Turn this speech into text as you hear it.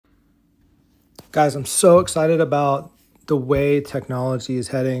Guys, I'm so excited about the way technology is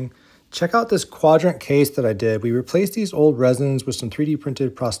heading. Check out this quadrant case that I did. We replaced these old resins with some 3D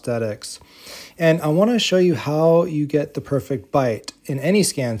printed prosthetics. And I want to show you how you get the perfect bite in any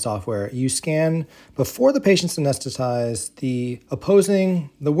scan software. You scan before the patient's anesthetized, the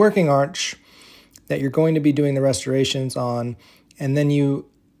working arch that you're going to be doing the restorations on, and then you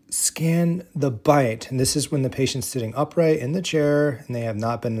scan the bite. And this is when the patient's sitting upright in the chair and they have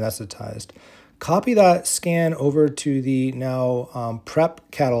not been anesthetized. Copy that scan over to the now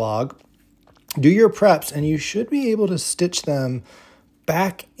prep catalog. Do your preps, and you should be able to stitch them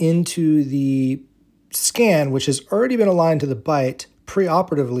back into the scan, which has already been aligned to the bite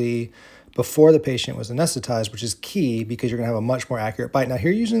preoperatively before the patient was anesthetized, which is key because you're going to have a much more accurate bite. Now,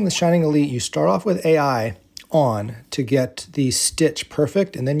 here using the Shining Elite, you start off with AI on to get the stitch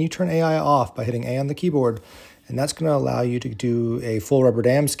perfect, and then you turn AI off by hitting A on the keyboard, and that's going to allow you to do a full rubber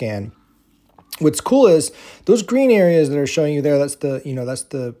dam scan. What's cool is those green areas that are showing you there, that's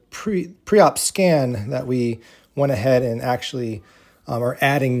the pre-op scan that we went ahead and actually are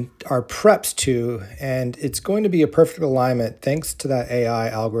adding our preps to, and it's going to be a perfect alignment thanks to that AI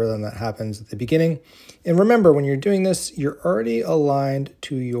algorithm that happens at the beginning. And remember, when you're doing this, you're already aligned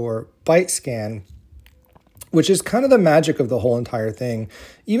to your bite scan, which is kind of the magic of the whole entire thing.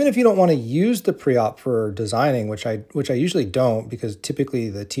 Even if you don't want to use the pre-op for designing, which I usually don't, because typically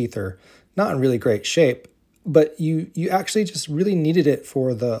the teeth are not in really great shape, but you actually just really needed it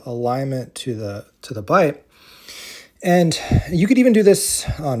for the alignment to the bite. And you could even do this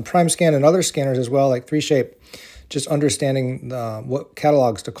on Prime Scan and other scanners as well, like 3Shape, just understanding what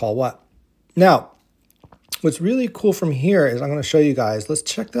catalogs to call what. Now, what's really cool from here is I'm going to show you guys. Let's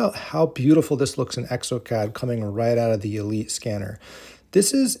check out how beautiful this looks in exocad coming right out of the Elite scanner.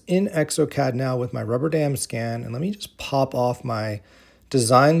 This is in exocad now with my rubber dam scan, and let me just pop off my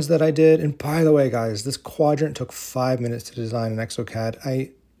designs that I did. And by the way, guys, this quadrant took 5 minutes to design in exocad.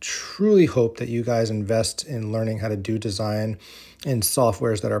 I truly hope that you guys invest in learning how to do design in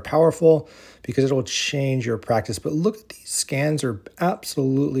softwares that are powerful, because it'll change your practice. But look at these scans, are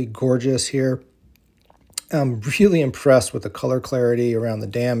absolutely gorgeous here. I'm really impressed with the color clarity around the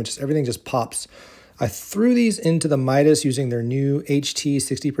dam. Everything just pops. I threw these into the Midas using their new HT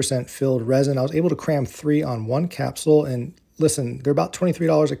 60% filled resin. I was able to cram 3 on 1 capsule, and listen, they're about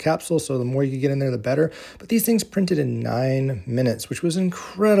 $23 a capsule, so the more you get in there, the better. But these things printed in 9 minutes, which was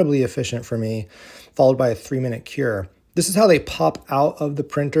incredibly efficient for me, followed by a 3-minute cure. This is how they pop out of the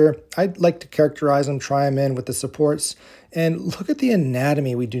printer. I'd like to characterize them, try them in with the supports, and look at the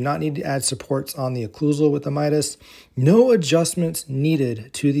anatomy. We do not need to add supports on the occlusal with the Midas. No adjustments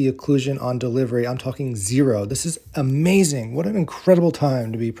needed to the occlusion on delivery. I'm talking 0. This is amazing. What an incredible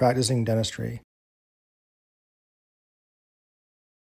time to be practicing dentistry.